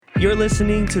You're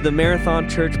listening to the Marathon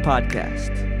Church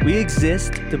podcast. We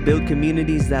exist to build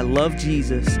communities that love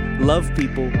Jesus, love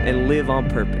people, and live on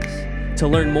purpose. To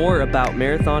learn more about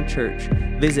Marathon Church,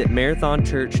 visit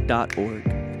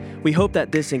marathonchurch.org. We hope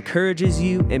that this encourages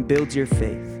you and builds your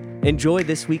faith. Enjoy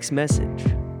this week's message.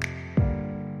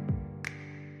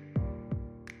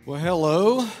 Well,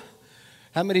 hello.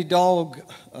 How many dog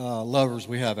lovers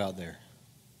we have out there?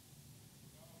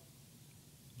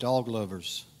 Dog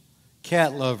lovers.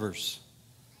 Cat lovers.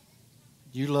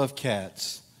 You love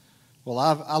cats. Well,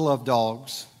 I love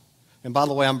dogs. And by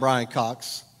the way, I'm Brian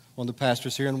Cox, one of the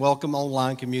pastors here, and welcome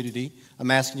online community.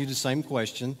 I'm asking you the same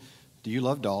question. Do you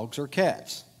love dogs or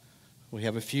cats? We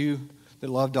have a few that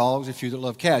love dogs, a few that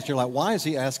love cats. You're like, why is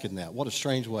he asking that? What a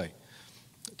strange way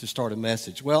to start a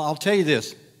message. Well, I'll tell you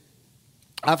this.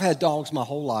 I've had dogs my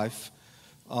whole life,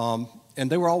 and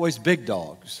they were always big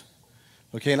dogs.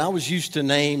 Okay, and I was used to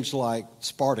names like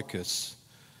Spartacus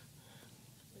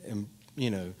and,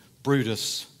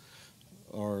 Brutus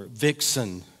or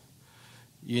Vixen,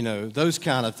 those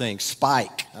kind of things.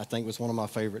 Spike, I think, was one of my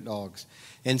favorite dogs.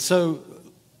 And so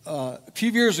a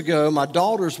few years ago, my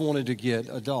daughters wanted to get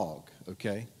a dog,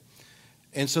 okay?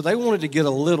 And so they wanted to get a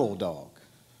little dog.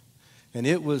 And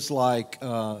it was like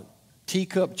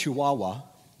teacup Chihuahua.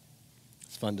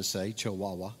 It's fun to say,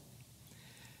 Chihuahua.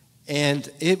 And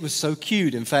it was so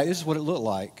cute. In fact, this is what it looked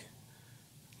like.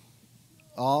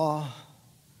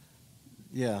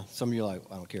 Yeah, some of you are like,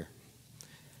 I don't care.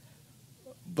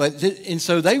 And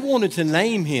so they wanted to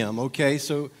name him, okay?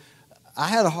 So I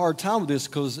had a hard time with this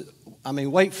because,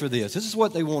 wait for this. This is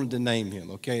what they wanted to name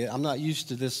him, okay? I'm not used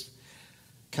to this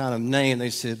kind of name. They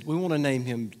said, we want to name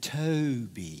him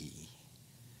Toby.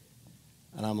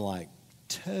 And I'm like,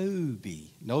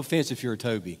 Toby. No offense if you're a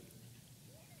Toby.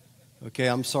 Okay,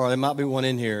 I'm sorry. There might be one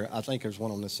in here. I think there's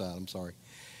one on this side. I'm sorry.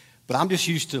 But I'm just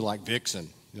used to like Vixen. You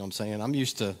know what I'm saying? I'm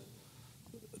used to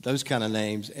those kind of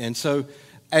names. And so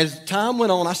as time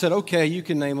went on, I said, okay, you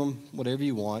can name them whatever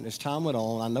you want. As time went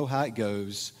on, I know how it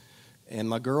goes. And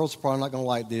my girls are probably not going to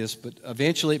like this, but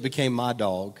eventually it became my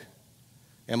dog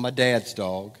and my dad's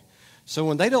dog. So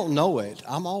when they don't know it,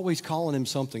 I'm always calling him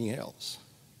something else.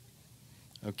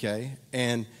 Okay?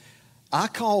 And I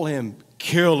call him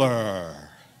Killer.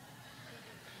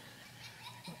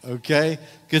 Okay?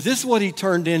 Because this is what he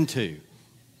turned into.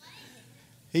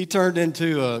 He turned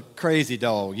into a crazy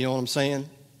dog. You know what I'm saying?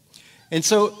 And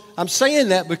so I'm saying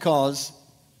that because,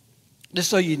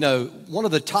 just so you know, one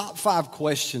of the top 5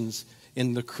 questions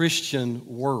in the Christian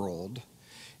world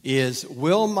is,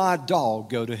 will my dog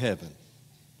go to heaven?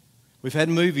 We've had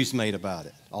movies made about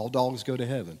it. All dogs go to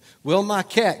heaven. Will my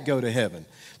cat go to heaven?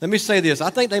 Let me say this.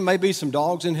 I think there may be some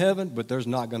dogs in heaven, but there's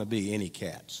not going to be any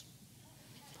cats.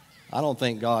 I don't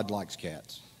think God likes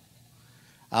cats.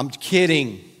 I'm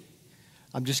kidding.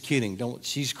 I'm just kidding.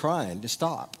 She's crying. Just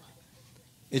stop.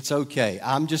 It's okay.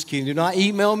 I'm just kidding. Do not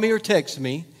email me or text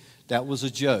me. That was a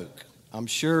joke. I'm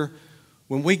sure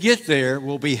when we get there,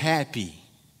 we'll be happy.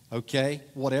 Okay?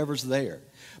 Whatever's there.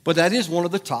 But that is one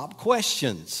of the top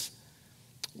questions.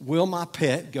 Will my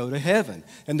pet go to heaven?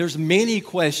 And there's many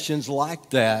questions like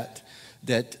that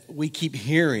we keep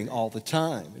hearing all the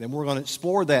time. And we're going to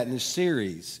explore that in this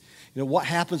series. What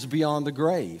happens beyond the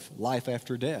grave? Life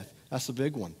after death. That's a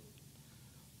big one.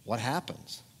 What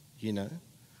happens?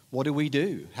 What do we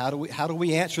do? How do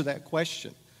we answer that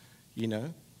question?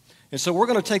 And so we're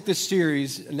going to take this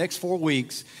series the next 4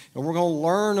 weeks, and we're going to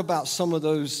learn about some of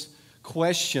those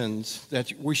questions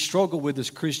that we struggle with as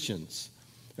Christians.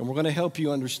 And we're going to help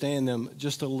you understand them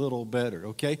just a little better,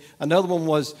 okay? Another one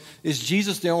was, is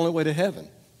Jesus the only way to heaven?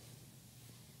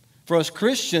 For us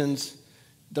Christians,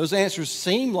 those answers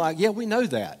seem like, yeah, we know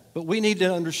that, but we need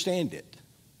to understand it.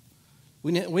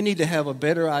 We need to have a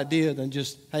better idea than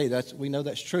just, hey, we know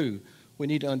that's true. We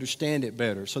need to understand it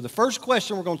better. So the first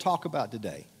question we're going to talk about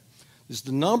today is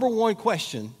the number one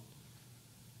question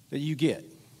that you get.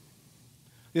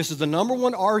 This is the number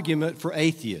one argument for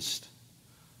atheists.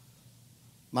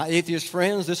 My atheist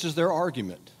friends, this is their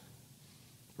argument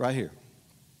right here.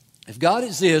 If God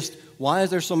exists, why is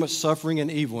there so much suffering and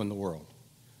evil in the world?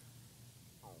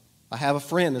 I have a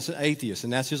friend that's an atheist,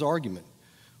 and that's his argument.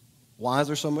 Why is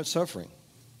there so much suffering?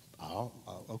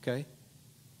 Okay.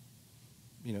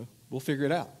 We'll figure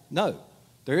it out. No,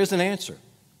 there is an answer.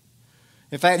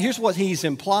 In fact, here's what he's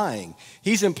implying.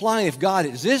 He's implying if God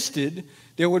existed,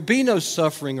 there would be no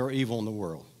suffering or evil in the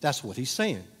world. That's what he's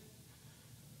saying.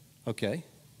 Okay,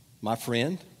 my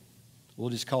friend, we'll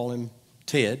just call him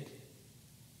Ted,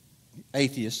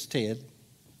 atheist Ted.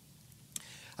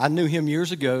 I knew him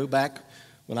years ago, back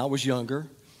when I was younger.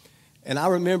 And I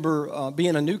remember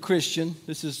being a new Christian.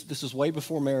 This is way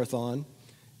before Marathon.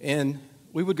 And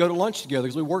we would go to lunch together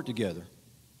because we worked together.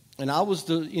 And I was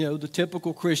the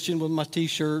typical Christian with my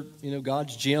T-shirt,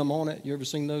 God's gym on it. You ever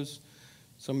seen those?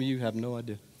 Some of you have no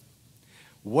idea.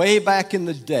 Way back in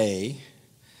the day,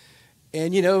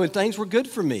 and things were good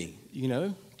for me.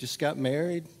 Just got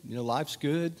married. Life's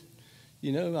good.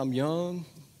 I'm young.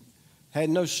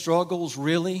 Had no struggles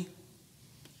really.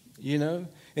 And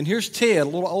here's Ted, a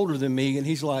little older than me, and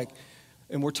he's like,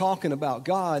 and we're talking about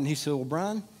God, and he said, well,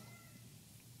 Brian,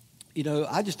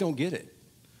 I just don't get it.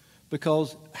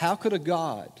 Because how could a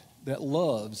God that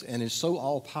loves and is so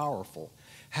all-powerful,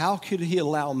 how could he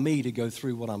allow me to go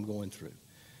through what I'm going through?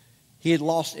 He had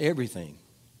lost everything.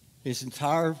 His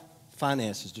entire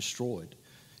finances destroyed.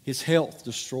 His health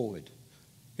destroyed.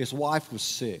 His wife was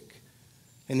sick.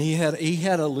 And he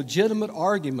had a legitimate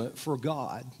argument for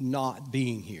God not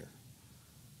being here.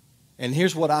 And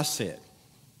here's what I said,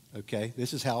 okay?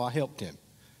 This is how I helped him.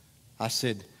 I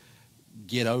said,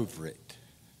 get over it.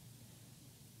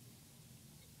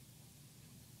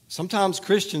 Sometimes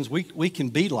Christians, we can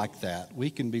be like that. We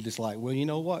can be just like, well, you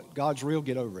know what? God's real.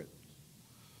 Get over it.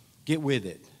 Get with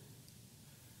it.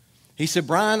 He said,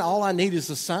 Brian, all I need is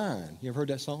a sign. You ever heard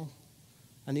that song?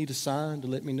 I need a sign to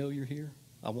let me know you're here.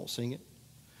 I won't sing it.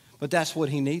 But that's what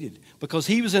he needed because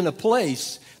he was in a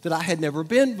place that I had never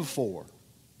been before.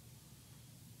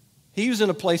 He was in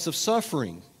a place of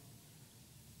suffering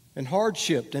and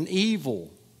hardship and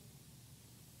evil.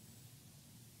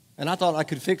 And I thought I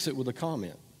could fix it with a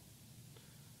comment.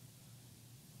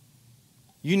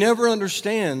 You never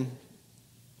understand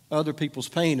other people's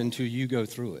pain until you go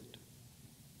through it.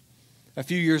 A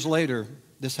few years later,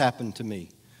 this happened to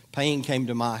me. Pain came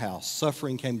to my house.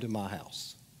 Suffering came to my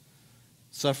house.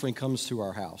 Suffering comes to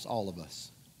our house, all of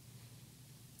us.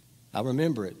 I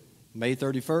remember it. May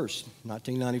 31st,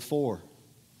 1994.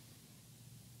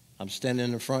 I'm standing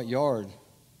in the front yard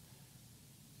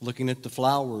looking at the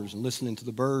flowers and listening to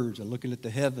the birds and looking at the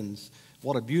heavens.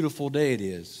 What a beautiful day it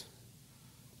is.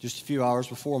 Just a few hours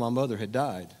before my mother had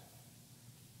died.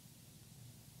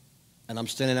 And I'm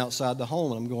standing outside the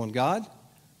home and I'm going, God,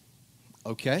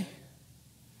 okay.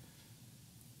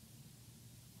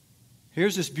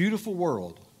 Here's this beautiful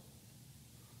world.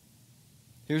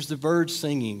 Here's the birds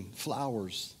singing,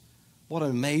 flowers. What an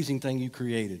amazing thing you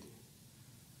created.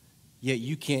 Yet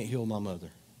you can't heal my mother.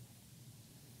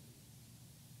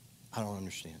 I don't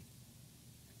understand.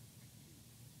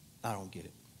 I don't get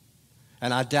it.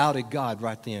 And I doubted God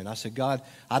right then. I said, God,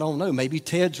 I don't know. Maybe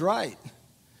Ted's right.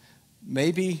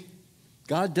 Maybe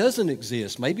God doesn't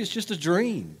exist. Maybe it's just a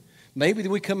dream. Maybe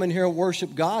we come in here and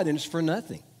worship God and it's for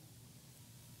nothing.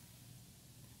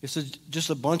 It's just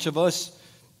a bunch of us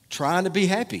trying to be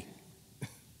happy.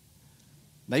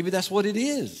 Maybe that's what it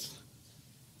is.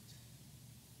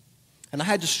 And I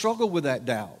had to struggle with that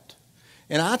doubt.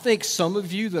 And I think some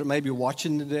of you that may be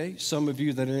watching today, some of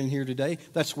you that are in here today,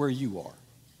 that's where you are.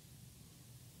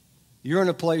 You're in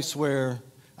a place where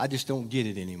I just don't get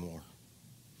it anymore.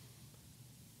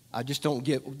 I just don't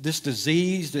get this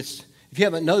disease that's, if you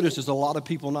haven't noticed, there's a lot of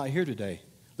people not here today.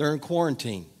 They're in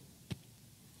quarantine.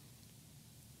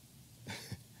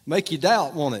 Make you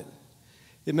doubt, won't it?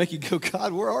 It make you go,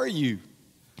 God, where are you?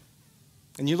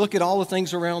 And you look at all the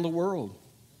things around the world.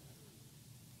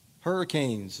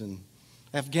 Hurricanes and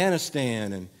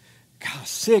Afghanistan and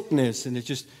sickness, and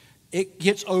it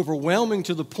gets overwhelming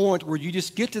to the point where you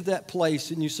just get to that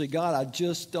place and you say, God, I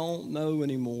just don't know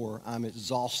anymore. I'm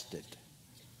exhausted.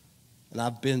 And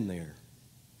I've been there.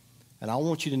 And I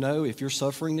want you to know, if you're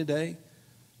suffering today,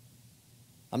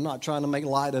 I'm not trying to make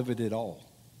light of it at all.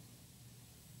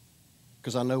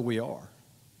 Because I know we are.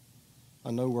 I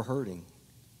know we're hurting.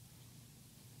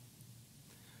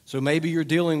 So maybe you're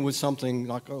dealing with something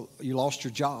like, you lost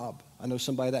your job. I know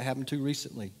somebody that happened to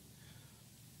recently.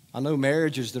 I know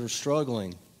marriages that are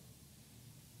struggling.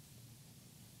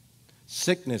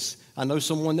 Sickness. I know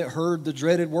someone that heard the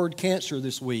dreaded word cancer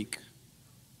this week.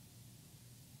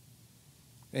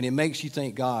 And it makes you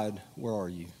think, God, where are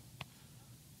you?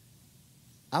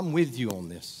 I'm with you on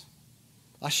this.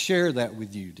 I share that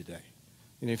with you today.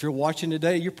 And if you're watching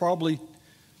today, you're probably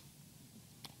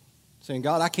saying,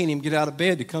 God, I can't even get out of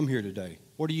bed to come here today.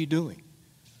 What are you doing?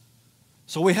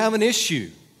 So we have an issue.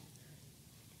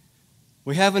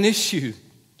 We have an issue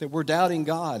that we're doubting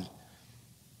God.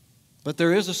 But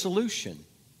there is a solution.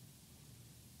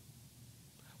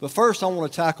 But first, I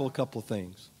want to tackle a couple of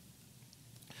things.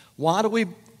 Why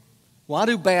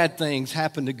do bad things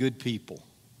happen to good people?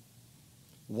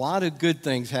 Why do good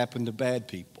things happen to bad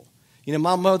people? You know,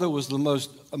 my mother was the most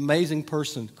amazing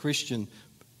person, Christian.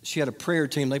 She had a prayer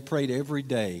team. They prayed every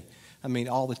day. I mean,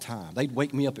 all the time. They'd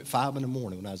wake me up at 5 in the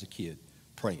morning when I was a kid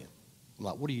praying. I'm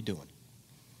like, what are you doing?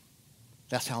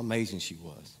 That's how amazing she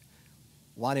was.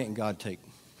 Why didn't God take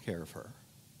care of her?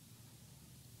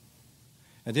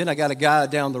 And then I got a guy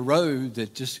down the road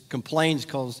that just complains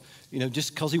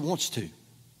just because he wants to.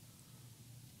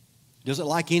 Doesn't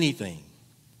like anything.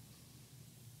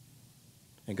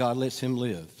 And God lets him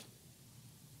live.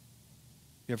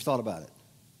 You ever thought about it?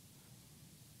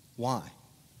 Why?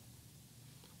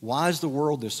 Why is the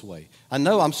world this way?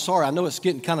 I'm sorry. I know it's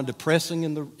getting kind of depressing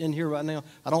in here right now.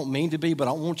 I don't mean to be, but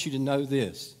I want you to know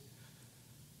this.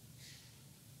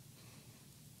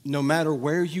 No matter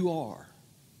where you are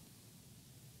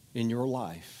in your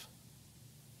life,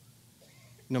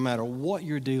 no matter what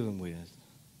you're dealing with,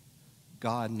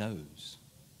 God knows.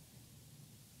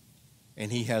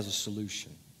 And He has a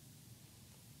solution.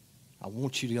 I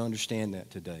want you to understand that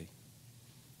today.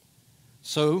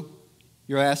 So,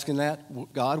 you're asking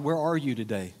that, God, where are you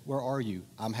today? Where are you?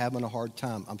 I'm having a hard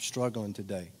time. I'm struggling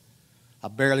today. I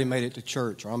barely made it to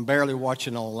church, or I'm barely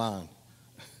watching online.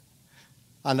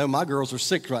 I know my girls are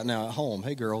sick right now at home.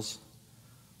 Hey, girls.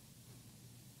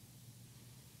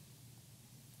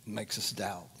 It makes us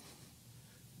doubt.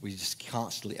 We just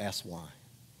constantly ask why.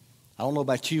 I don't know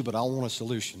about you, but I want a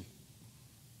solution.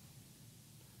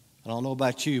 I don't know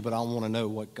about you, but I want to know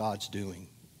what God's doing.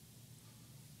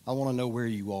 I want to know where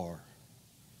you are.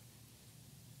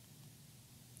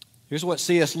 Here's what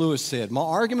C.S. Lewis said. My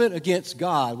argument against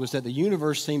God was that the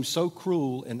universe seems so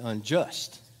cruel and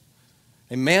unjust.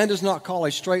 A man does not call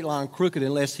a straight line crooked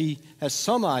unless he has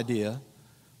some idea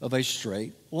of a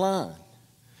straight line.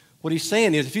 What he's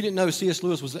saying is, if you didn't know, C.S.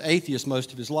 Lewis was an atheist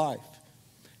most of his life.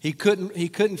 He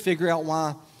couldn't figure out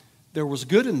why there was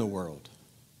good in the world.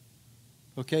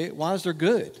 Okay, why is there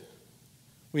good?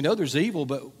 We know there's evil,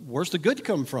 but where's the good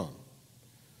come from?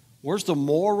 Where's the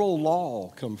moral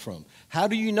law come from? How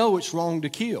do you know it's wrong to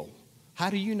kill? How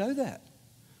do you know that?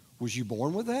 Was you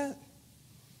born with that?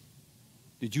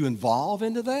 Did you evolve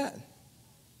into that?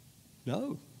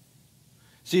 No.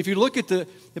 See, if you look at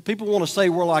if people want to say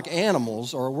we're like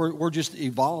animals or we're just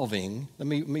evolving, let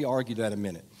me argue that a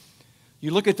minute.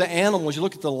 You look at the animals, you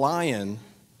look at the lion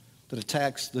that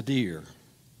attacks the deer.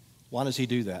 Why does he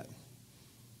do that?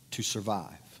 To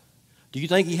survive. Do you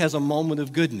think he has a moment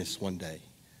of goodness one day?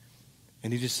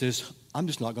 And he just says, I'm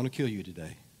just not going to kill you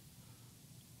today.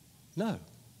 No.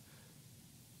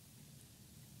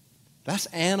 That's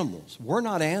animals. We're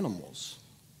not animals.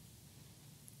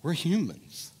 We're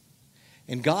humans.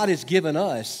 And God has given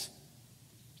us,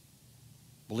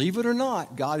 believe it or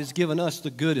not, God has given us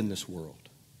the good in this world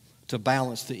to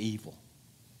balance the evil.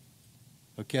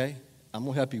 Okay? I'm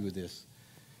going to help you with this.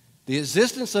 The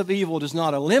existence of evil does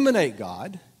not eliminate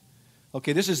God.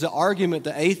 Okay, this is the argument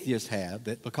the atheists have,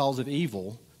 that because of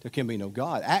evil, there can be no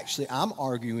God. Actually, I'm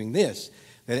arguing this,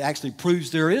 that it actually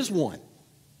proves there is one.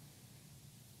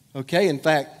 Okay, in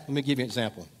fact, let me give you an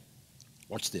example.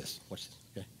 Watch this.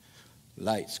 Okay.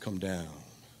 Lights come down.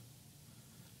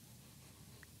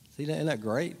 See that? Isn't that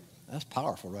great? That's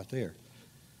powerful right there.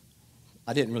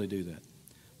 I didn't really do that.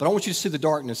 But I want you to see the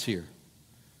darkness here.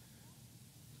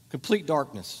 Complete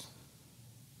darkness.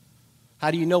 How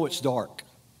do you know it's dark?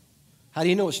 How do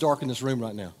you know it's dark in this room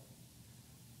right now?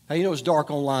 How do you know it's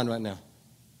dark online right now?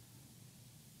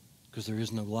 Because there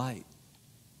is no light.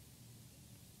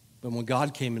 But when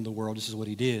God came into the world, this is what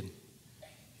He did.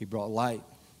 He brought light.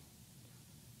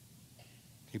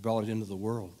 He brought it into the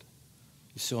world.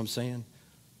 You see what I'm saying?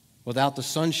 Without the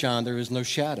sunshine, there is no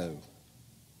shadow.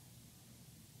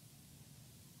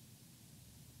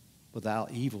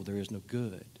 Without evil, there is no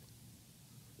good.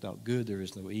 Without good, there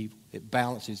is no evil. It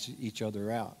balances each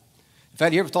other out. In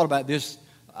fact, you ever thought about this?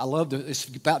 It's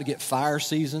about to get fire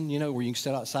season, where you can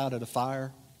sit outside at a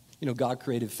fire. God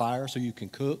created fire so you can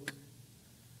cook,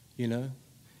 so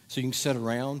you can sit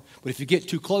around. But if you get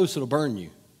too close, it'll burn you.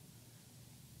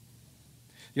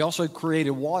 He also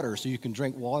created water so you can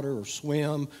drink water or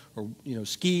swim or,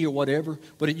 ski or whatever.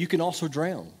 But you can also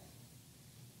drown.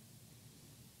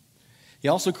 He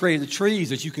also created the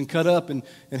trees that you can cut up and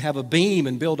have a beam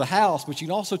and build a house. But you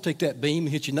can also take that beam and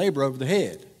hit your neighbor over the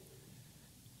head.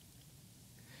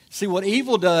 See, what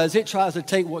evil does, it tries to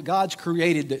take what God's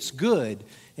created that's good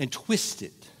and twist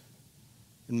it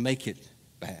and make it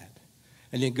bad.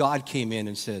 And then God came in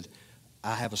and said,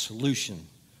 I have a solution.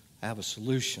 I have a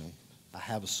solution. I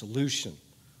have a solution.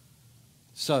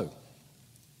 So,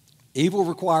 evil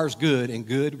requires good and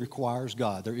good requires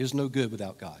God. There is no good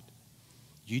without God.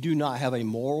 You do not have a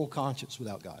moral conscience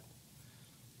without God.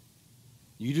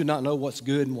 You do not know what's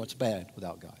good and what's bad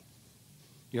without God.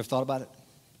 You ever thought about it?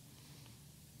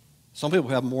 Some people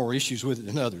have more issues with it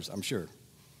than others, I'm sure.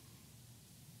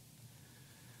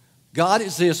 God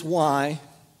exists. Why?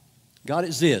 God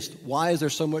exists. Why is there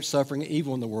so much suffering and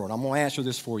evil in the world? I'm going to answer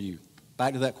this for you.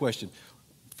 Back to that question.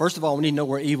 First of all, we need to know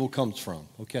where evil comes from,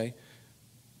 okay?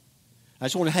 I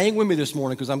just want to hang with me this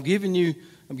morning because I'm giving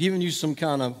you some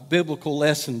kind of biblical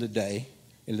lesson today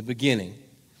in the beginning.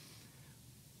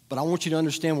 But I want you to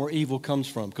understand where evil comes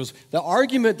from. Because the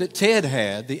argument that Ted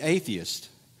had, the atheist,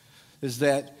 is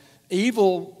that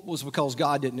evil was because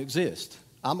God didn't exist.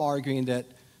 I'm arguing that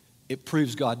it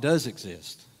proves God does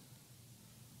exist.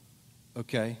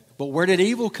 Okay? But where did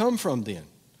evil come from then?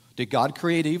 Did God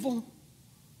create evil?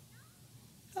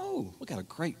 No. Look at a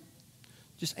great,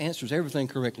 just answers everything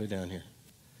correctly down here.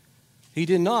 He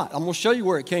did not. I'm going to show you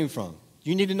where it came from.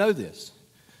 You need to know this.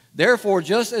 Therefore,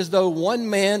 just as though one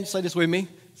man, say this with me,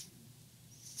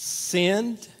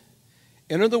 sinned,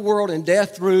 entered the world and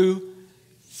death through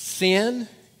sin,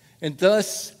 and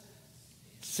thus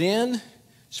sin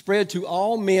spread to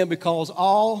all men because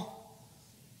all,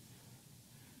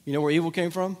 you know where evil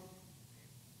came from?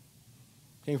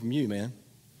 Came from you, man.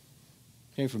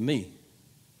 Came from me.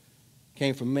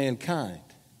 Came from mankind.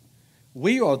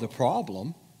 We are the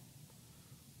problem.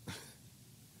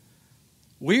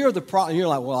 We are the problem. You're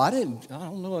like, well, I don't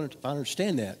know if I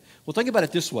understand that. Well, think about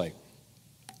it this way.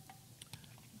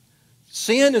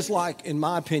 Sin is like, in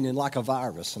my opinion, like a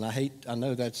virus. And I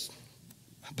know that's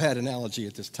a bad analogy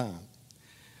at this time.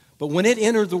 But when it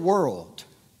entered the world,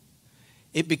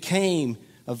 it became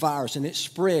a virus and it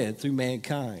spread through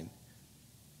mankind.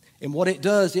 And what it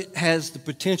does, it has the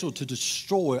potential to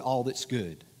destroy all that's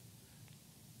good.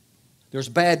 There's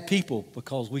bad people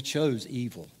because we chose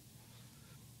evil.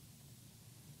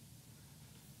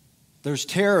 There's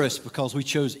terrorists because we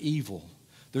chose evil.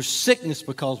 There's sickness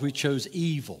because we chose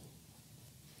evil.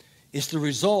 It's the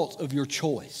result of your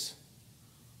choice.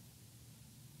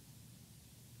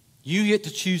 You get to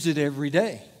choose it every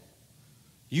day.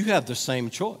 You have the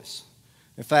same choice.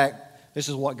 In fact, this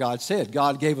is what God said.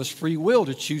 God gave us free will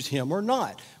to choose Him or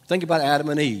not. Think about Adam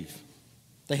and Eve.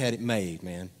 They had it made,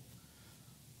 man.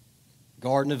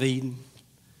 Garden of Eden,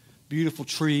 beautiful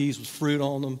trees with fruit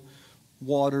on them,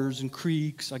 waters and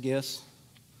creeks, I guess,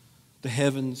 the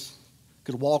heavens,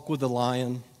 could walk with the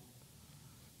lion.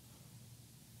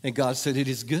 And God said, it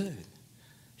is good.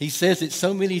 He says it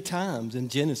so many times in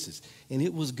Genesis, and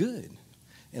it was good.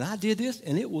 And I did this,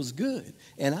 and it was good.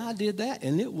 And I did that,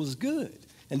 and it was good.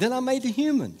 And then I made the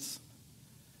humans.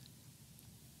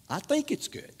 I think it's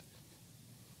good.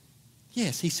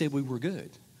 Yes, He said we were good.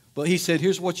 But He said,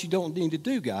 here's what you don't need to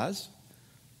do, guys.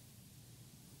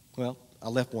 Well, I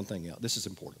left one thing out. This is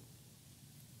important.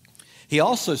 He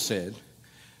also said,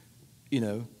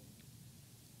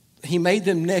 He made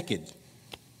them naked.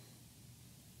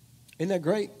 Isn't that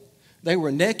great? They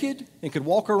were naked and could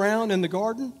walk around in the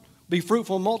garden, be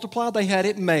fruitful and multiply. They had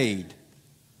it made.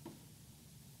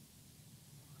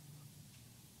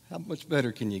 How much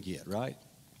better can you get, right?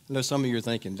 I know some of you are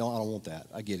thinking, I don't want that.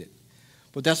 I get it.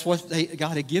 But that's what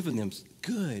God had given them.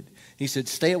 Good. He said,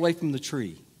 stay away from the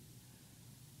tree.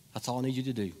 That's all I need you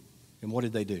to do. And what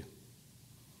did they do?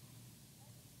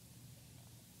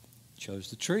 Chose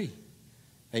the tree.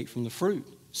 Ate from the fruit.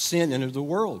 Sin entered the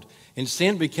world. And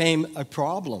sin became a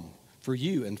problem for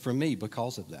you and for me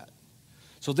because of that.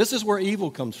 So this is where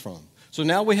evil comes from. So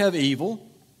now we have evil.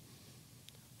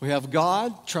 We have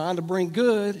God trying to bring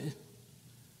good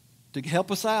to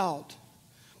help us out.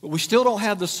 But we still don't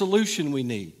have the solution we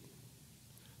need.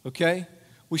 Okay?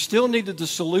 We still needed the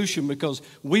solution because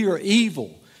we are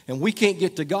evil. And we can't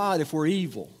get to God if we're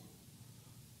evil.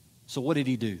 So what did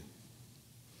He do?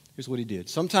 Here's what He did.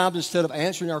 Sometimes instead of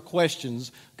answering our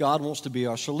questions, God wants to be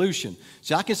our solution.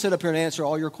 See, I can sit up here and answer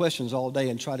all your questions all day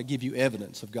and try to give you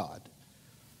evidence of God.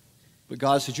 But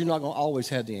God says you're not going to always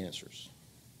have the answers.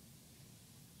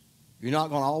 You're not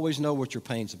going to always know what your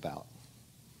pain's about.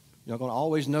 You're not going to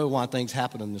always know why things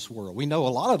happen in this world. We know a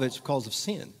lot of it's because of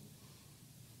sin.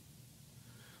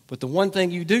 But the one thing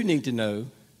you do need to know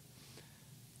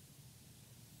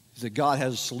is that God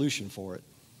has a solution for it.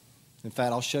 In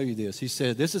fact, I'll show you this. He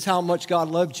said, this is how much God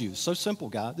loved you. So simple,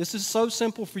 God. This is so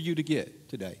simple for you to get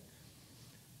today.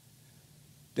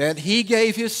 That He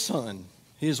gave His Son,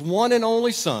 His one and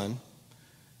only Son,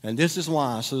 and this is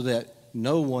why, so that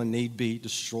no one need be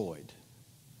destroyed.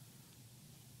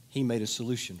 He made a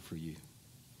solution for you.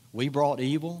 We brought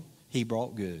evil, He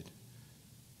brought good.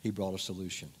 He brought a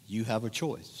solution. You have a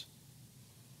choice.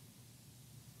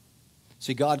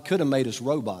 See, God could have made us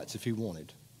robots if He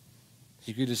wanted.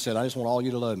 He could have said, I just want all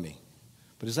you to love me.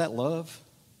 But is that love?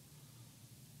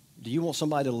 Do you want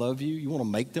somebody to love you? You want to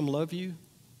make them love you?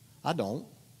 I don't.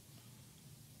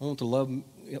 I want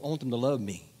them to love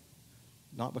me.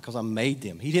 Not because I made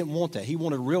them. He didn't want that. He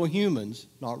wanted real humans,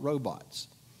 not robots.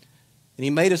 And he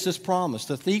made us this promise.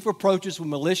 The thief approaches with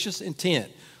malicious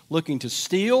intent, looking to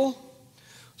steal,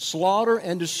 slaughter,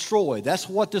 and destroy. That's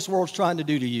what this world's trying to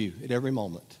do to you at every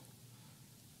moment.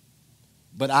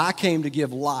 But I came to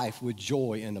give life with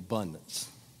joy and abundance.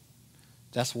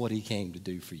 That's what he came to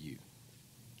do for you,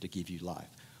 to give you life.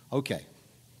 Okay.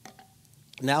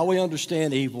 Now we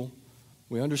understand evil.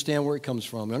 We understand where it comes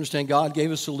from. We understand God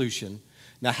gave a solution.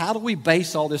 Now, how do we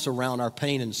base all this around our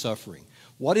pain and suffering?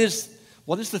 What is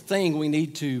the thing we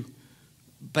need to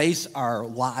base our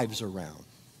lives around?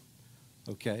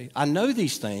 Okay? I know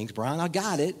these things, Brian. I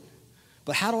got it.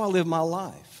 But how do I live my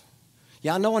life?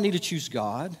 Yeah, I know I need to choose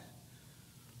God.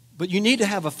 But you need to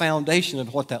have a foundation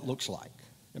of what that looks like,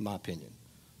 in my opinion.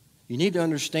 You need to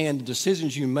understand the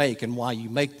decisions you make and why you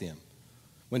make them.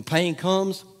 When pain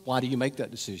comes, why do you make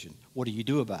that decision? What do you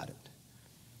do about it?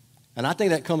 And I think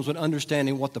that comes with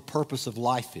understanding what the purpose of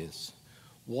life is.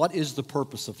 What is the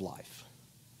purpose of life?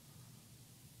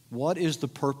 What is the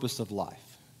purpose of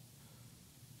life?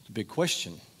 It's a big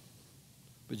question.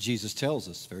 But Jesus tells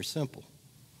us, very simple.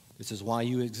 This is why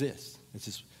you exist.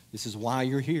 This is why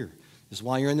you're here. This is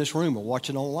why you're in this room or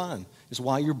watching online. This is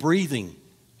why you're breathing.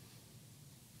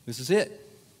 This is it.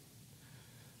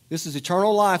 This is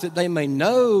eternal life, that they may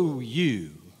know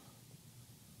you,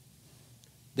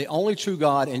 the only true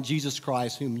God, and Jesus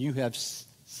Christ, whom you have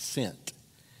sent.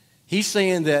 He's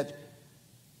saying that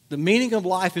the meaning of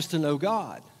life is to know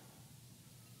God,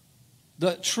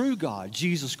 the true God,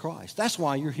 Jesus Christ. That's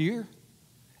why you're here.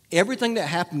 Everything that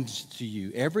happens to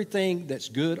you, everything that's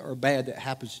good or bad that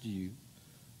happens to you,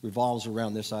 revolves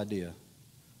around this idea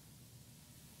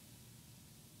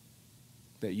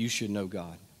that you should know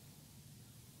God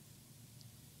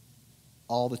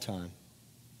all the time.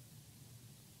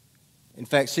 In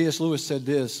fact, C.S. Lewis said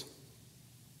this.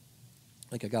 I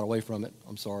think I got away from it.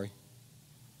 I'm sorry.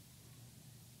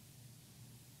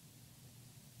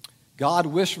 God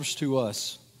whispers to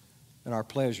us in our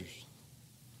pleasures.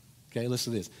 Okay,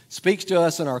 listen to this. Speaks to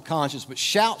us in our conscience, but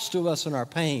shouts to us in our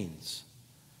pains.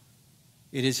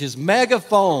 It is his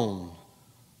megaphone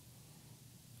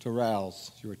to rouse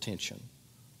your attention.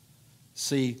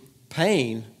 See,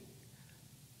 pain,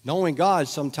 knowing God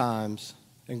sometimes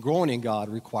and growing in God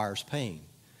requires pain.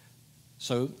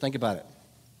 So think about it.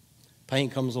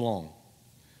 Pain comes along.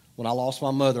 When I lost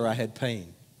my mother, I had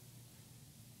pain.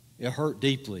 It hurt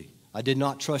deeply. I did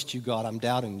not trust you, God. I'm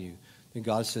doubting you. Then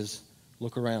God says,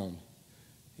 look around.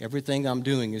 Everything I'm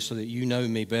doing is so that you know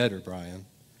me better, Brian.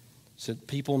 So that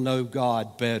people know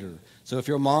God better. So if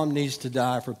your mom needs to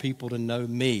die for people to know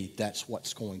me, that's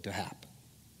what's going to happen.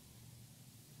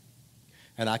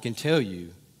 And I can tell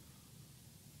you,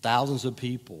 thousands of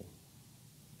people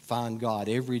find God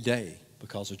every day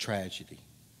because of tragedy.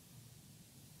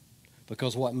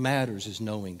 Because what matters is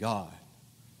knowing God.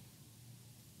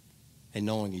 And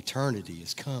knowing eternity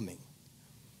is coming.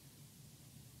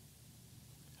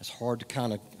 It's hard to I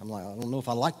don't know if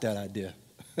I like that idea.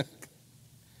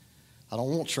 I don't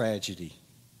want tragedy.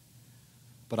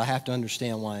 But I have to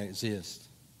understand why it exists.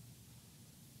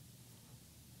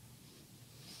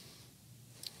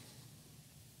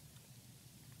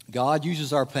 God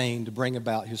uses our pain to bring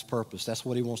about his purpose. That's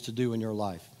what he wants to do in your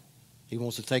life. He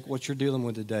wants to take what you're dealing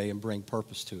with today and bring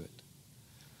purpose to it.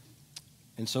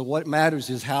 And so what matters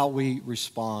is how we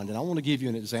respond. And I want to give you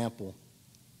an example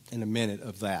in a minute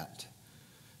of that.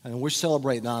 And we're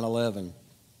celebrating 9/11.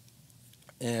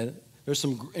 And there's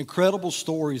some incredible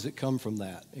stories that come from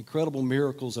that. Incredible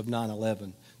miracles of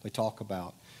 9/11 they talk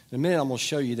about. In a minute I'm going to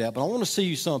show you that. But I want to show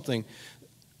you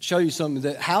something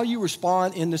that how you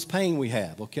respond in this pain we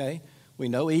have, okay? We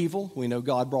know evil. We know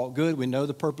God brought good. We know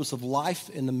the purpose of life,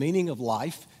 and the meaning of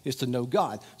life is to know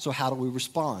God. So how do we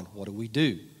respond? What do we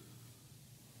do?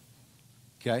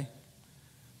 Okay?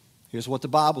 Here's what the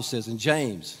Bible says in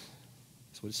James.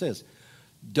 That's what it says.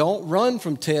 Don't run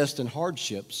from tests and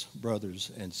hardships,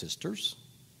 brothers and sisters.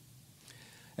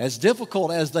 As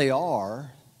difficult as they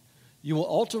are, you will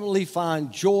ultimately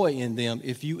find joy in them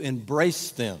if you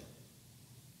embrace them.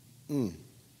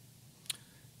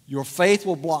 Your faith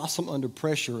will blossom under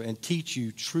pressure and teach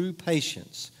you true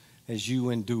patience as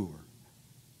you endure.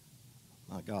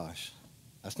 My gosh,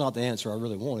 that's not the answer I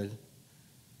really wanted.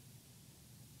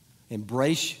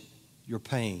 Embrace your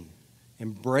pain.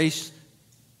 Embrace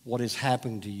what has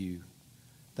happened to you.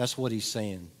 That's what he's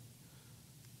saying.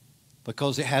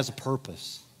 Because it has a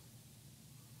purpose.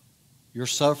 Your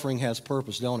suffering has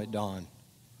purpose, don't it, Don?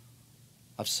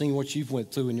 I've seen what you've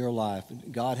went through in your life.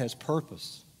 God has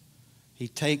purpose. He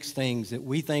takes things that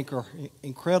we think are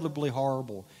incredibly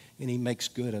horrible and he makes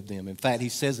good of them. In fact, he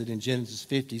says it in Genesis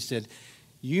 50. He said,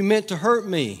 you meant to hurt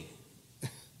me,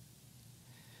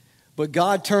 But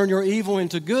God turned your evil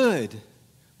into good.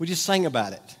 We just sang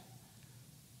about it.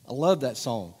 I love that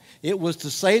song. It was to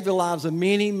save the lives of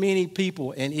many, many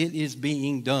people, and it is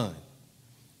being done.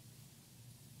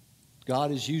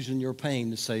 God is using your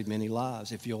pain to save many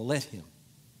lives if you'll let Him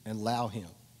and allow Him.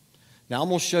 Now, I'm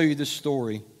going to show you this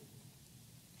story.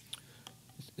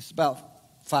 It's about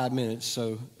 5 minutes,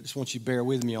 so I just want you to bear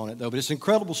with me on it, though. But it's an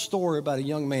incredible story about a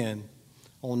young man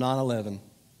on 9/11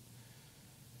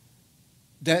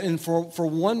 that for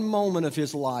one moment of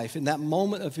his life, in that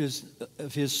moment of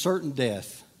his certain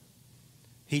death,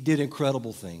 he did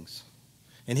incredible things.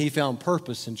 And he found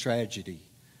purpose in tragedy.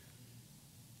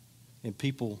 And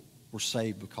people were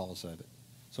saved because of it.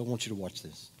 So I want you to watch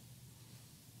this.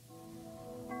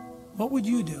 What would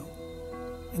you do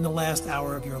in the last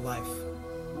hour of your life?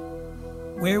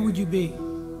 Where would you be?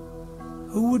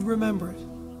 Who would remember it?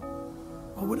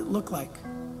 What would it look like?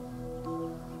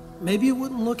 Maybe it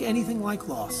wouldn't look anything like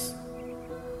loss,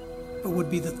 but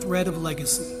would be the thread of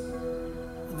legacy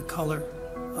and the color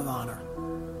of honor.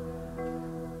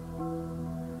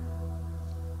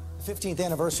 The 15th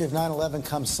anniversary of 9/11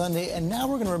 comes Sunday, and now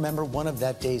we're going to remember one of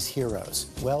that day's heroes,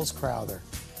 Welles Crowther.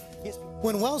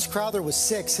 When Welles Crowther was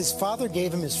 6, his father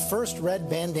gave him his first red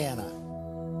bandana.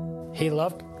 He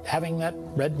loved having that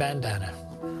red bandana,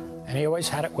 and he always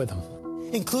had it with him.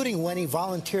 Including when he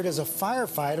volunteered as a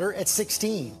firefighter at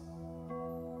 16.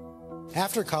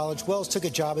 After college, Welles took a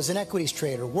job as an equities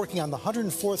trader, working on the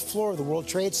 104th floor of the World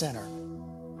Trade Center.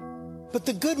 But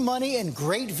the good money and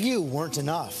great view weren't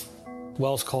enough.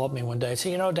 Welles called me one day and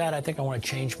said, "You know, Dad, I think I want to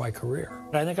change my career.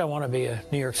 I think I want to be a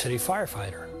New York City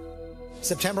firefighter."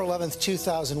 September 11th,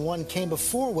 2001 came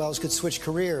before Welles could switch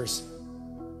careers.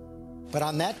 But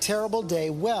on that terrible day,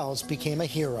 Welles became a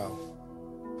hero.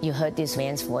 You heard this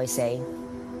man's voice say,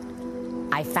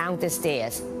 "I found the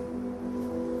stairs.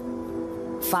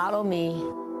 Follow me."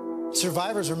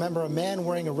 Survivors remember a man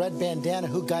wearing a red bandana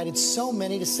who guided so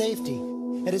many to safety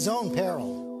at his own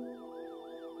peril.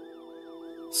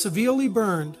 Severely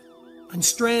burned and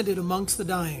stranded amongst the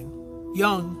dying,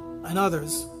 Young and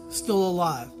others still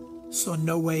alive saw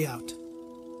no way out.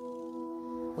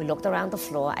 We looked around the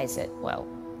floor. I said, well,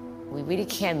 we really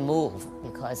can't move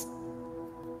because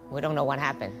we don't know what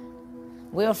happened.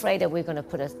 We're afraid that we're going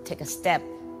to take a step,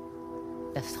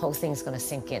 the whole thing's going to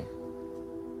sink in.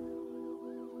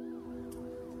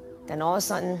 Then all of a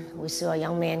sudden, we saw a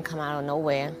young man come out of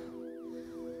nowhere.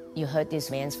 You heard this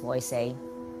man's voice say,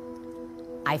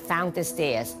 "I found the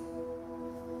stairs.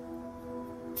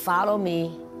 Follow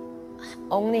me.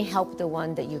 Only help the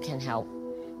one that you can help."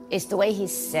 It's the way he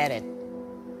said it.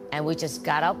 And we just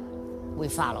got up, we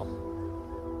followed.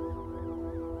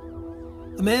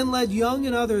 The man led Young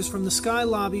and others from the sky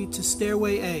lobby to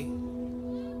Stairway A,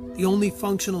 the only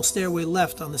functional stairway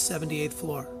left on the 78th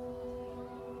floor.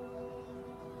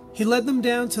 He led them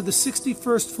down to the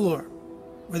 61st floor,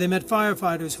 where they met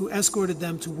firefighters who escorted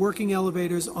them to working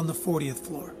elevators on the 40th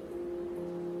floor.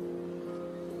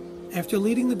 After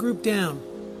leading the group down,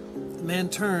 the man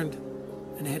turned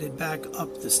and headed back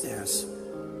up the stairs.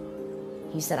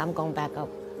 He said, "I'm going back up,"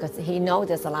 because he knows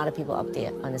there's a lot of people up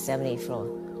there on the 78th floor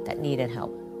that needed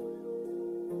help.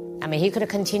 I mean, he could have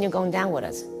continued going down with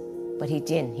us, but he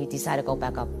didn't. He decided to go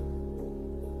back up.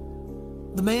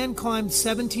 The man climbed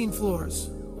 17 floors,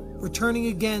 returning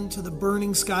again to the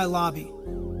burning sky lobby.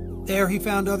 There he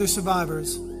found other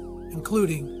survivors,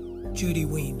 including Judy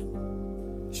Ween.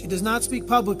 She does not speak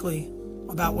publicly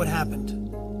about what happened.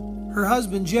 Her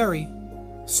husband, Jerry,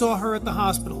 saw her at the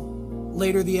hospital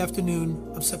later the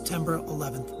afternoon of September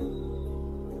 11th.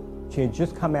 She had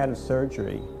just come out of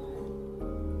surgery.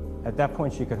 At that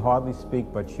point, she could hardly speak,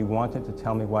 but she wanted to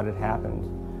tell me what had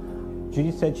happened.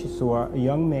 Judy said she saw a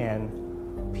young man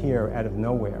appear out of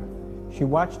nowhere. She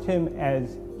watched him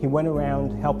as he went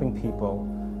around helping people,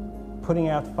 putting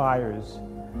out fires,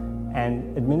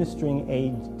 and administering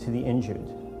aid to the injured.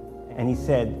 And he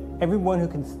said, "Everyone who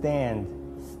can stand,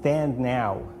 stand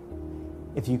now.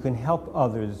 If you can help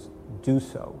others, do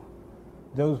so."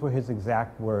 Those were his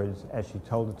exact words as she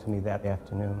told it to me that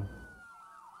afternoon.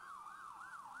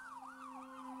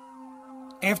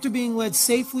 After being led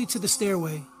safely to the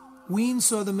stairway, Ween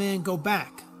saw the man go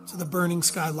back to the burning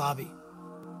sky lobby.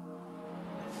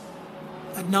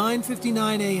 At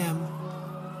 9:59 a.m.,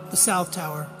 the South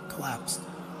Tower collapsed.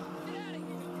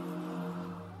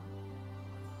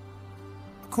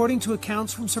 According to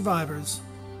accounts from survivors,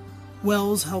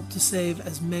 Welles helped to save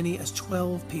as many as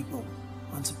 12 people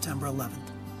on September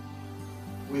 11th.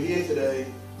 We're here today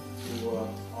to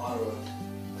honor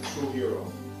a true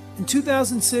hero. In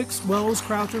 2006, Welles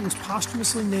Crowther was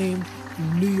posthumously named a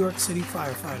New York City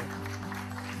firefighter.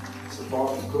 So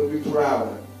Boston couldn't be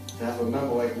prouder to have a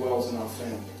member like Wells in our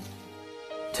family.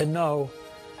 To know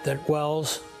that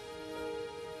Wells,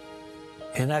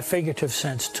 in that figurative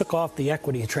sense, took off the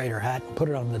equity trader hat and put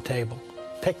it on the table,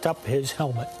 picked up his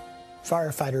helmet,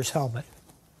 firefighter's helmet,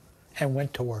 and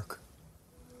went to work.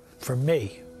 For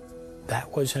me,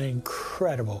 that was an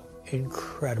incredible,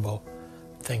 incredible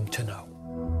thing to know.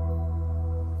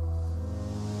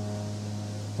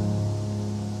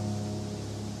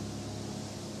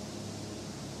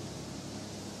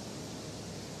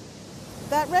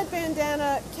 That red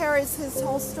bandana carries his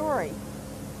whole story.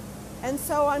 And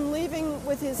so I'm leaving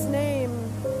with his name,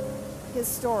 his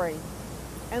story,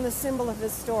 and the symbol of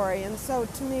his story. And so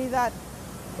to me,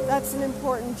 that's an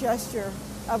important gesture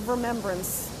of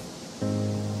remembrance.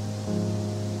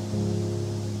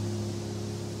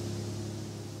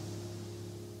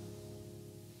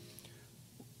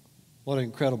 What an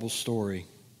incredible story.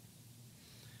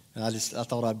 And I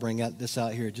thought I'd bring this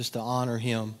out here just to honor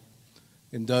him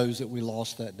and those that we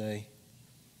lost that day.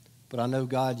 But I know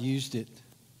God used it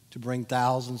to bring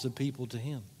thousands of people to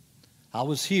him. I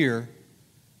was here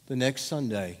the next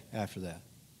Sunday after that.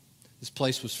 This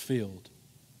place was filled.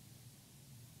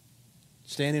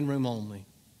 Standing room only.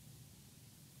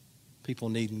 People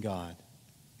needing God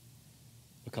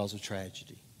because of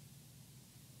tragedy.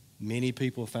 Many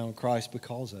people found Christ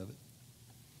because of it.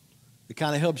 It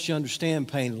kind of helps you understand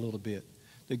pain a little bit.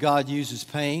 That God uses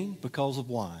pain because of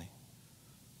why?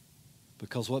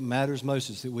 Because what matters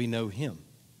most is that we know him.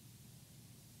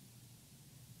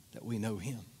 That we know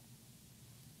him.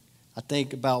 I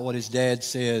think about what his dad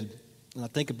said, and I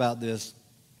think about this.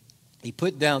 He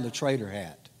put down the trader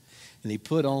hat, and he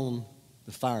put on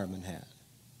the fireman hat,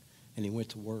 and he went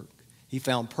to work. He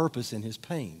found purpose in his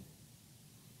pain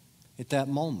at that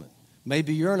moment.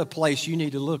 Maybe you're in a place you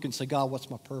need to look and say, God,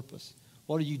 what's my purpose?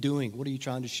 What are you doing? What are you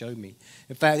trying to show me?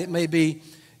 In fact, it may be,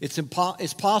 it's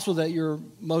possible that your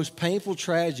most painful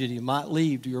tragedy might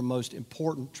lead to your most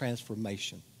important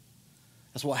transformation.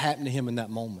 That's what happened to him in that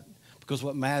moment. Because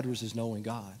what matters is knowing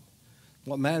God.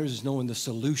 What matters is knowing the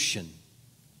solution.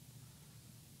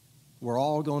 We're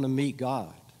all going to meet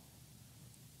God.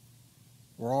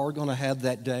 We're all going to have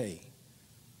that day.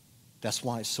 That's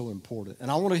why it's so important. And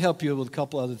I want to help you with a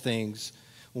couple other things.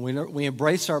 When we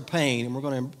embrace our pain, and we're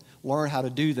going to learn how to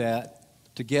do that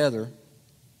together.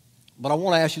 But I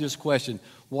want to ask you this question.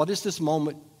 What is this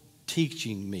moment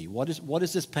teaching me? What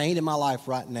is this pain in my life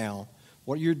right now?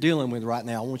 What you're dealing with right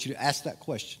now? I want you to ask that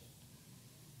question.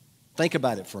 Think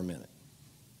about it for a minute.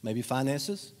 Maybe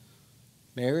finances,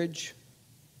 marriage,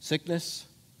 sickness.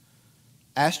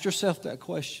 Ask yourself that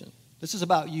question. This is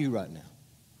about you right now.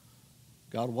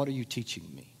 God, what are you teaching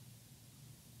me?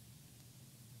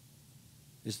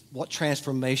 What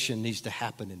transformation needs to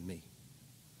happen in me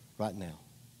right now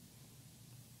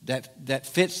that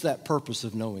fits that purpose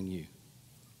of knowing you?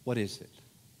 What is it?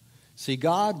 See,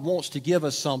 God wants to give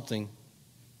us something,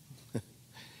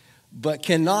 but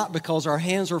cannot because our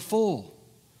hands are full.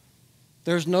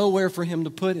 There's nowhere for him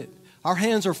to put it. Our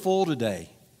hands are full today.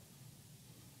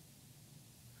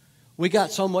 We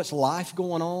got so much life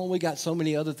going on. We got so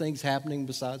many other things happening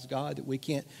besides God that we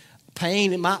can't.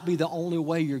 Pain, it might be the only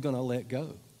way you're going to let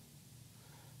go.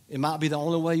 It might be the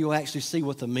only way you'll actually see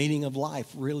what the meaning of life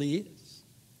really is.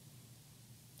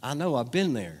 I know, I've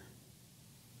been there.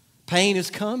 Pain is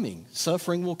coming.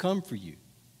 Suffering will come for you.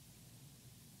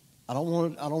 I don't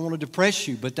want to depress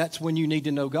you, but that's when you need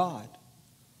to know God.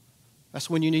 That's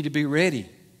when you need to be ready.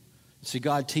 See,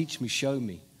 God, teach me, show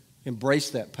me.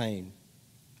 Embrace that pain.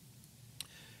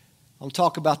 I'll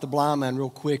talk about the blind man real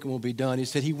quick and we'll be done. He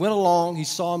said he went along, he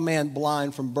saw a man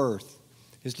blind from birth.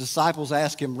 His disciples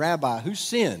asked him, Rabbi, who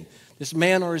sinned, this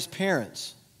man or his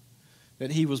parents,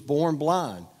 that he was born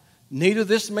blind? Neither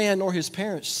this man nor his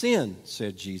parents sinned,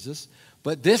 said Jesus,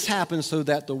 but this happened so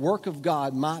that the work of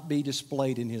God might be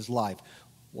displayed in his life.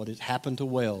 What has happened to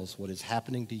Wells, what is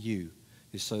happening to you,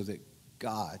 is so that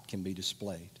God can be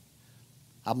displayed.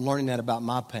 I'm learning that about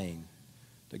my pain,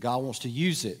 that God wants to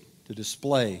use it to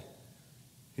display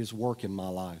his work in my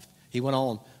life. He went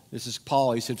on, this is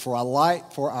Paul, he said, for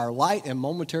our light and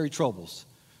momentary troubles.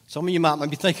 Some of you might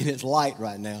be thinking it's light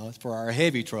right now. It's for our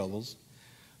heavy troubles.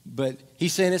 But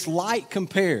he's saying it's light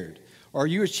compared. Are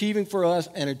you achieving for us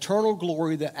an eternal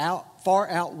glory that far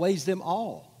outweighs them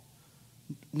all?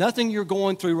 Nothing you're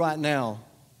going through right now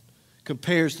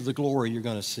compares to the glory you're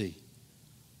going to see.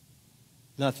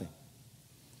 Nothing.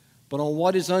 But on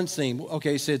what is unseen.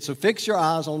 Okay, he said, so fix your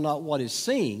eyes on not what is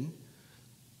seen.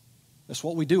 That's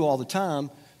what we do all the time.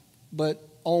 But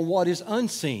on what is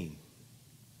unseen.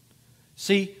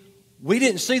 See, we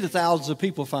didn't see the thousands of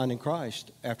people finding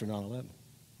Christ after 9/11.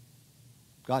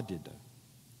 God did, though.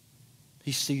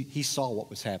 He saw what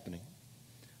was happening.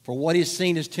 For what is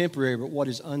seen is temporary, but what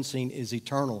is unseen is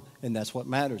eternal. And that's what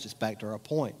matters. It's back to our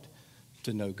point.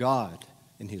 To know God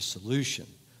and his solution.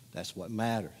 That's what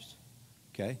matters.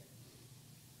 Okay?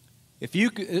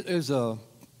 There's a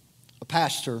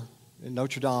pastor in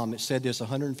Notre Dame that said this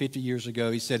 150 years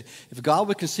ago. He said, if God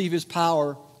would concede his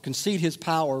power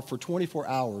for 24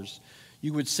 hours,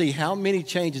 you would see how many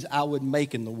changes I would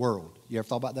make in the world. You ever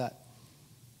thought about that?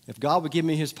 If God would give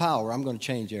me his power, I'm going to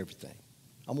change everything.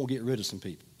 I'm going to get rid of some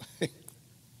people.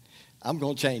 I'm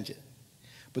going to change it.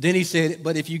 But then he said,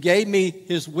 but if you gave me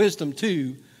his wisdom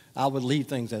too, I would leave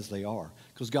things as they are.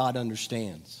 Because God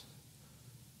understands.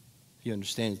 He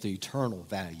understands the eternal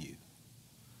value.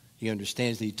 He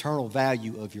understands the eternal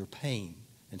value of your pain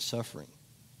and suffering.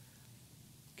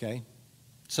 Okay?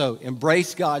 So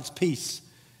embrace God's peace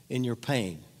in your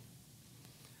pain.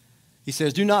 He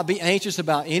says, do not be anxious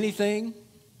about anything,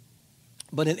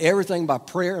 but in everything by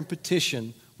prayer and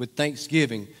petition with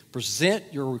thanksgiving,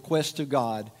 present your request to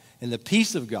God, and the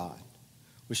peace of God,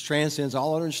 which transcends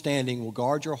all understanding, will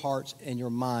guard your hearts and your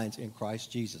minds in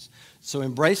Christ Jesus. So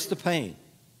embrace the pain.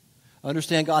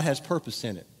 Understand God has purpose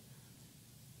in it.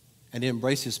 And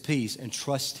embrace his peace and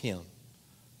trust him.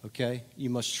 Okay? You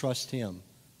must trust him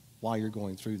while you're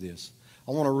going through this.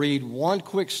 I want to read one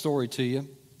quick story to you. And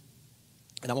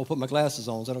I'm going to put my glasses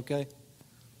on. Is that okay?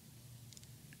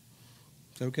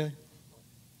 Is that okay?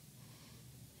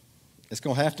 It's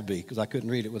going to have to be because I couldn't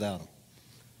read it without them.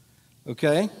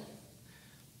 Okay?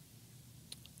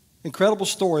 Incredible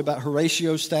story about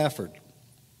Horatio Stafford.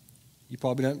 You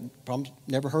probably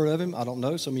never heard of him. I don't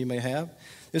know. Some of you may have.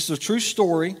 This is a true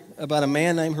story about a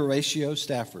man named Horatio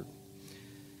Stafford,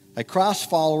 a Christ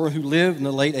follower who lived in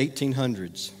the late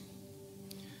 1800s.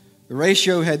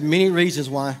 Horatio had many reasons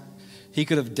why he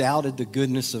could have doubted the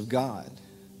goodness of God.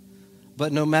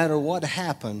 But no matter what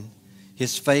happened,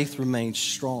 his faith remained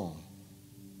strong.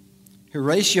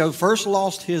 Horatio first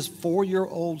lost his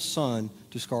 4-year-old son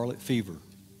to scarlet fever.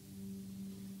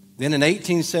 Then in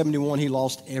 1871, he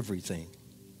lost everything.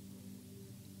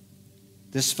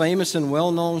 This famous and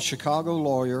well-known Chicago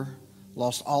lawyer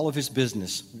lost all of his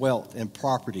business, wealth, and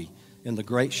property in the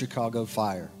Great Chicago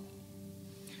Fire.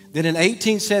 Then in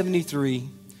 1873,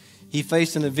 he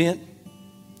faced an event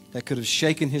that could have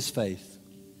shaken his faith.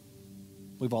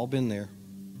 We've all been there.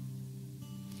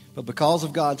 But because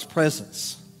of God's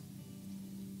presence,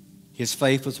 his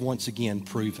faith was once again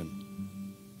proven.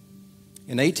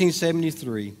 In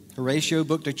 1873, Horatio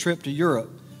booked a trip to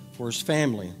Europe for his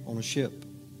family on a ship.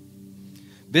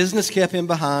 Business kept him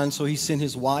behind, so he sent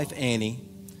his wife Annie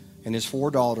and his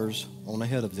 4 daughters on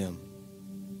ahead of them.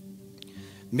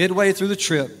 Midway through the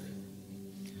trip,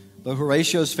 though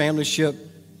Horatio's family ship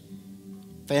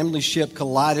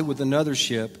collided with another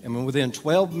ship, and within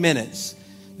 12 minutes,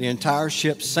 the entire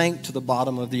ship sank to the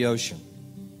bottom of the ocean.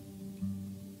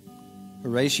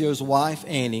 Horatio's wife,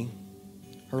 Annie,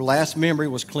 her last memory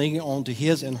was clinging on to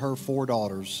his and her 4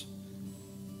 daughters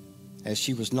as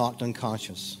she was knocked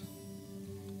unconscious,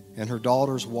 and her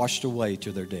daughters washed away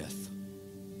to their death.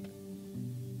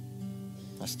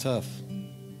 That's tough.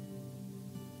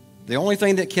 The only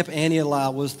thing that kept Annie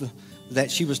alive was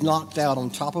that she was knocked out on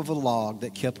top of a log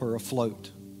that kept her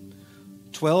afloat.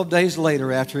 12 days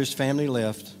later, after his family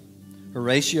left,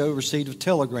 Horatio received a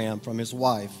telegram from his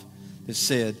wife that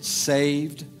said,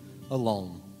 "Saved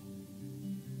alone."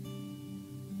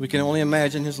 We can only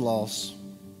imagine his loss.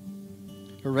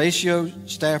 Horatio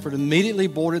Stafford immediately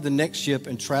boarded the next ship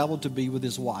and traveled to be with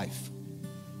his wife.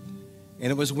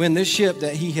 And it was when the ship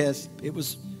that he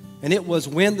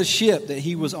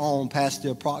was on passed the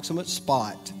approximate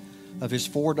spot of his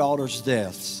 4 daughters'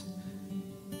 deaths.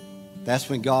 That's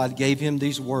when God gave him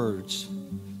these words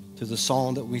to the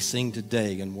song that we sing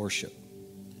today in worship.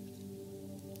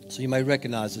 So you may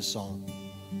recognize this song.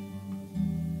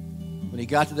 When he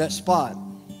got to that spot,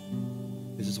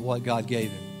 this is what God gave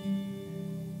him.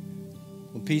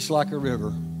 When peace like a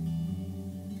river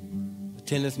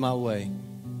attendeth my way,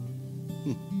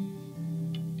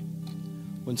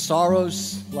 when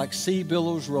sorrows like sea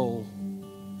billows roll,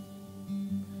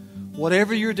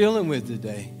 whatever you're dealing with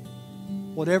today,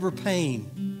 whatever pain,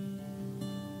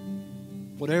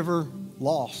 whatever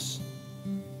loss,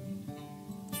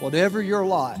 whatever your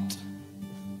lot,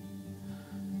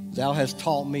 thou hast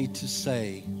taught me to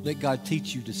say, let God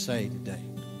teach you to say today,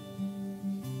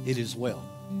 it is well.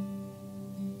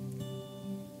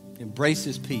 Embrace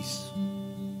his peace.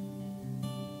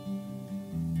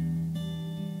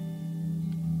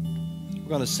 We're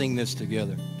going to sing this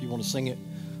together. If you want to sing it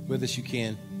with us, you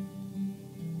can.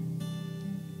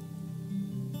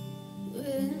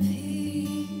 With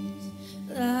peace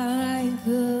like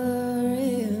a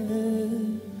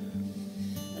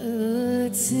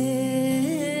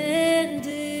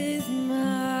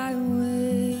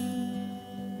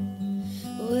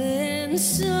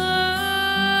sorrows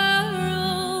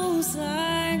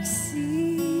like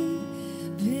sea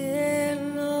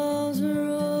billows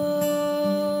roll.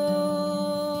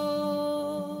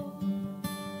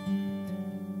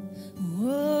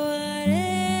 Whatever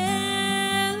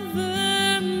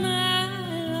my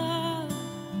lot,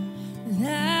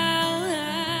 thou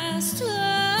hast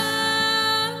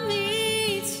taught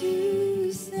me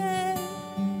to say,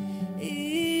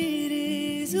 it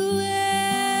is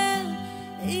well,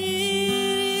 it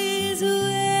is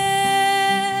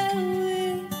well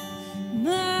with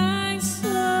my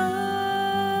soul.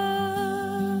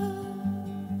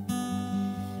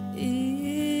 It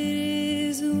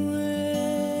is well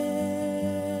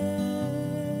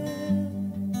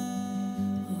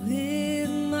with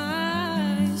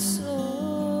my soul.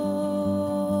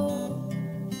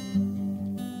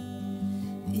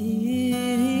 It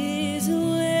is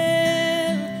well,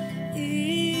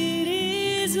 it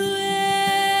is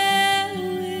well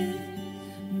with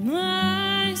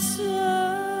my soul.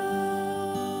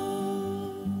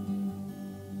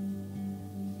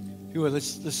 If you would,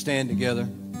 let's stand together.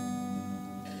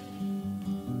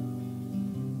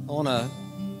 I want to,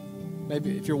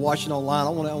 maybe if you're watching online, I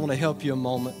want to help you a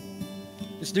moment.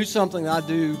 Just do something I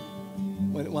do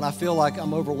when I feel like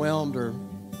I'm overwhelmed or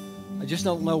I just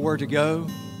don't know where to go.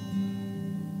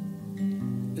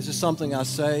 This is something I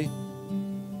say.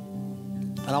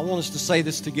 And I want us to say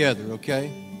this together,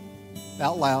 okay?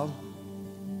 Out loud.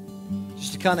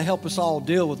 Just to kind of help us all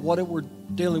deal with what we're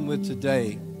dealing with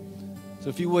today. So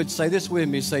if you would, say this with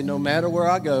me. Say, no matter where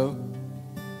I go,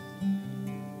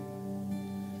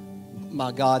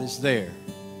 my God is there.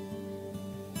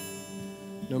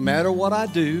 No matter what I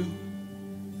do,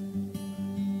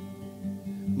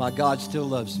 my God still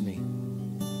loves me.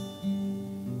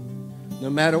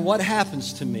 No matter what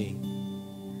happens to me,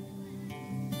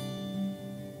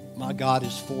 my God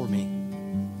is for me.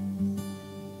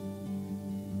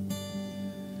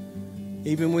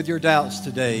 Even with your doubts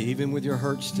today, even with your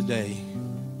hurts today,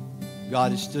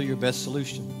 God is still your best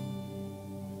solution.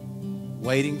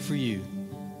 Waiting for you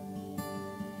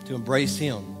to embrace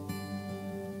Him.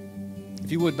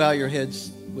 If you would bow your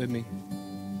heads with me.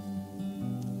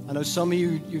 I know some of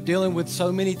you, you're dealing with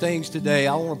so many things today.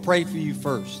 I want to pray for you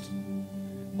first.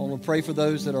 I want to pray for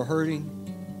those that are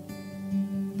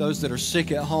hurting, those that are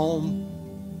sick at home,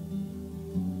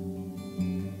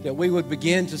 that we would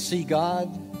begin to see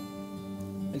God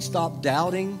and stop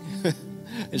doubting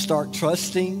and start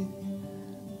trusting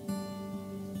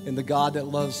in the God that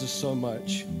loves us so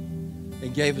much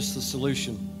and gave us the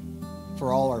solution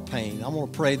for all our pain. I'm going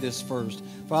to pray this first.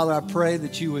 Father, I pray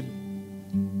that you would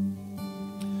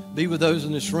be with those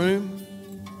in this room,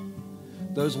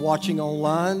 those watching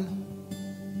online.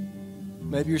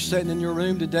 Maybe you're sitting in your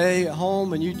room today at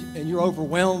home and you're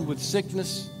overwhelmed with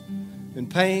sickness and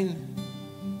pain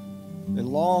and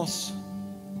loss.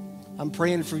 I'm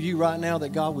praying for you right now that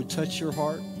God would touch your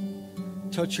heart,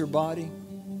 touch your body,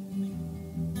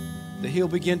 that He'll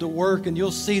begin to work and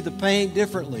you'll see the pain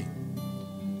differently.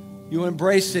 You'll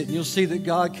embrace it and you'll see that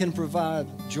God can provide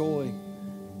joy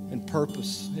and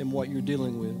purpose in what you're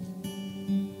dealing with.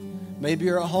 Maybe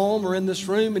you're at home or in this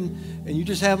room and you're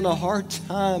just having a hard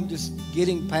time just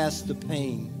getting past the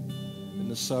pain and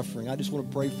the suffering. I just want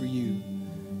to pray for you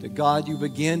that God, you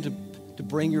begin to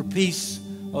bring your peace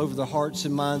over the hearts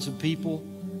and minds of people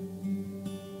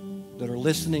that are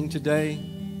listening today,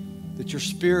 that your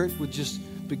Spirit would just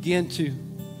begin to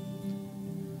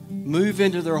move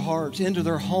into their hearts, into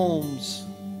their homes,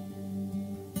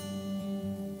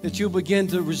 that you'll begin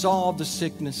to resolve the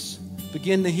sickness,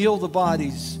 begin to heal the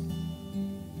bodies,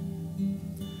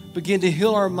 begin to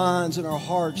heal our minds and our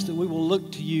hearts, that we will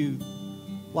look to you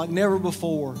like never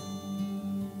before,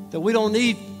 that we don't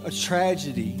need a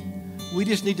tragedy. We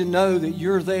just need to know that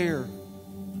you're there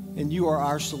and you are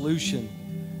our solution.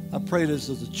 I pray that as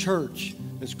a church,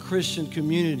 as a Christian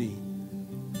community,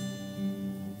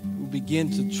 we begin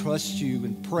to trust you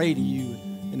and pray to you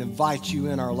and invite you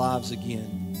in our lives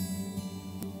again.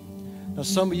 Now,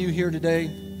 some of you here today,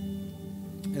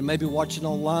 and maybe watching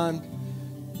online,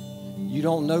 you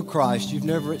don't know Christ. You've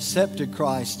never accepted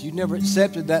Christ. You've never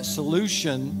accepted that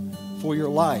solution for your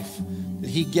life that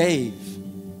He gave.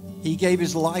 He gave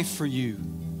His life for you,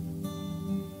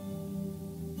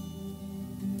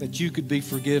 that you could be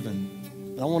forgiven.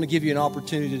 And I want to give you an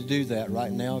opportunity to do that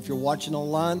right now. If you're watching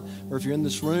online or if you're in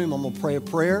this room, I'm going to pray a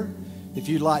prayer. If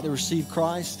you'd like to receive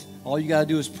Christ, all you got to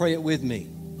do is pray it with me,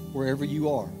 wherever you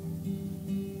are.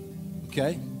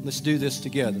 Okay? Let's do this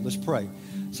together. Let's pray.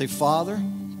 Say, Father,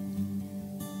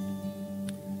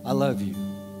 I love you.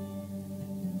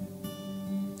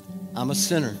 I'm a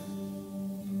sinner.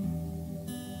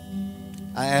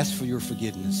 I ask for your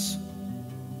forgiveness.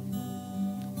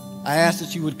 I ask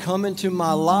that you would come into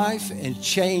my life and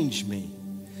change me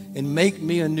and make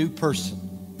me a new person.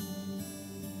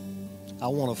 I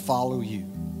want to follow you.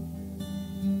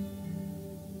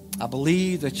 I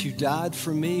believe that you died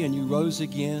for me and you rose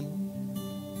again.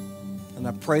 And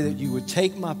I pray that you would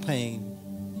take my pain,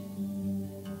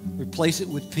 replace it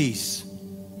with peace,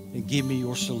 and give me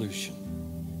your solution.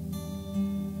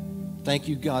 Thank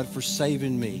you, God, for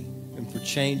saving me and for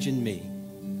changing me.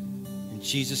 In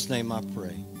Jesus' name I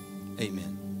pray.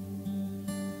 Amen.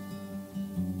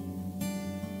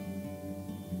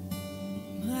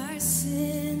 My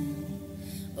sin,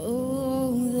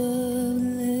 oh, the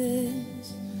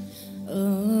bliss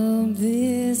of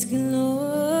this glorious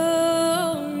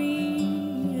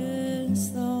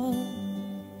thought.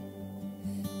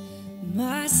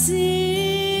 My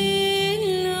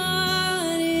sin,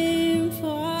 not in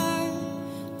part,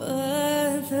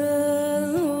 but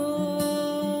the whole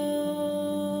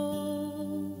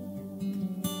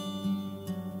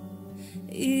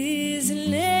is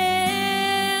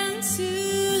nailed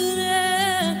to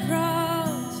the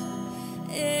cross,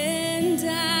 and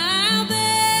I'll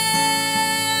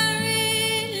bear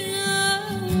it no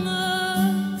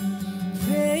more.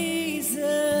 Praise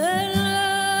the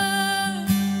Lord,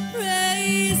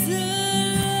 praise the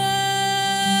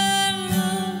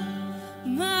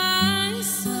Lord, my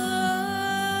soul.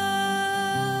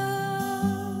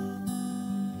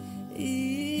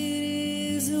 It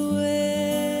is well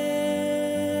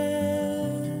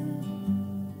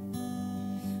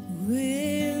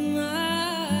with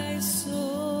my soul.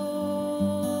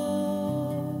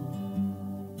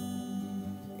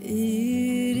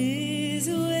 It is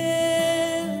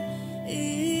well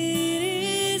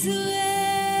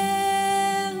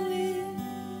with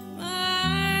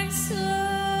my soul.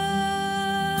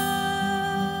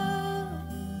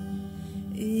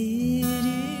 It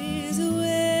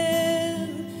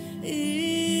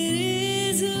is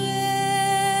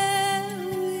well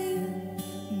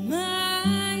with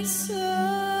my soul.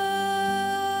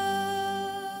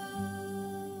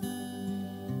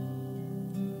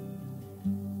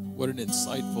 What an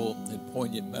insightful and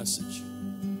poignant message.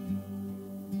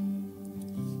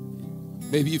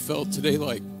 Maybe you felt today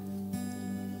like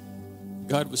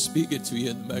God was speaking to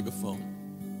you in the megaphone.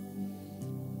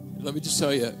 Let me just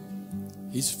tell you,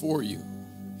 He's for you.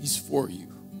 He's for you.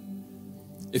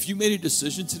 If you made a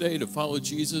decision today to follow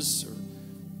Jesus or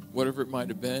whatever it might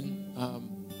have been,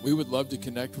 we would love to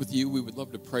connect with you. We would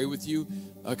love to pray with you.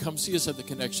 Come see us at the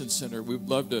Connection Center. We would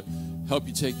love to help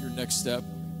you take your next step,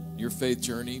 your faith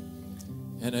journey.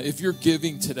 And if you're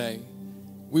giving today,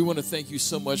 we want to thank you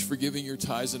so much for giving your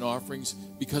tithes and offerings.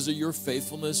 Because of your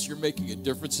faithfulness, you're making a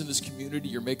difference in this community.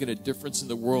 You're making a difference in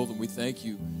the world, and we thank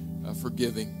you for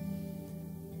giving.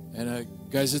 And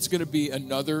guys, it's going to be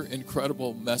another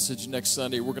incredible message next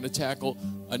Sunday. We're going to tackle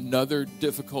another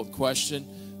difficult question.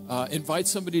 Invite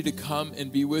somebody to come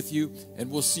and be with you,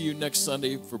 and we'll see you next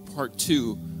Sunday for part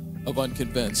 2 of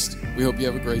Unconvinced. We hope you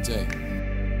have a great day.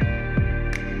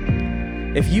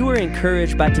 If you were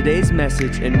encouraged by today's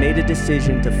message and made a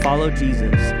decision to follow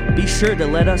Jesus, be sure to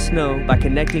let us know by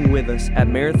connecting with us at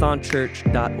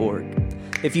marathonchurch.org.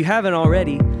 If you haven't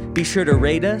already, be sure to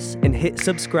rate us and hit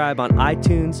subscribe on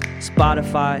iTunes,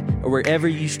 Spotify, or wherever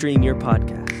you stream your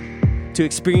podcast. To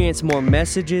experience more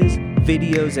messages,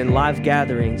 videos, and live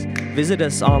gatherings, visit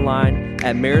us online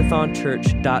at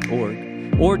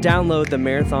marathonchurch.org or download the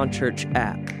Marathon Church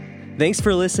app. Thanks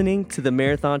for listening to the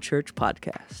Marathon Church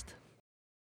podcast.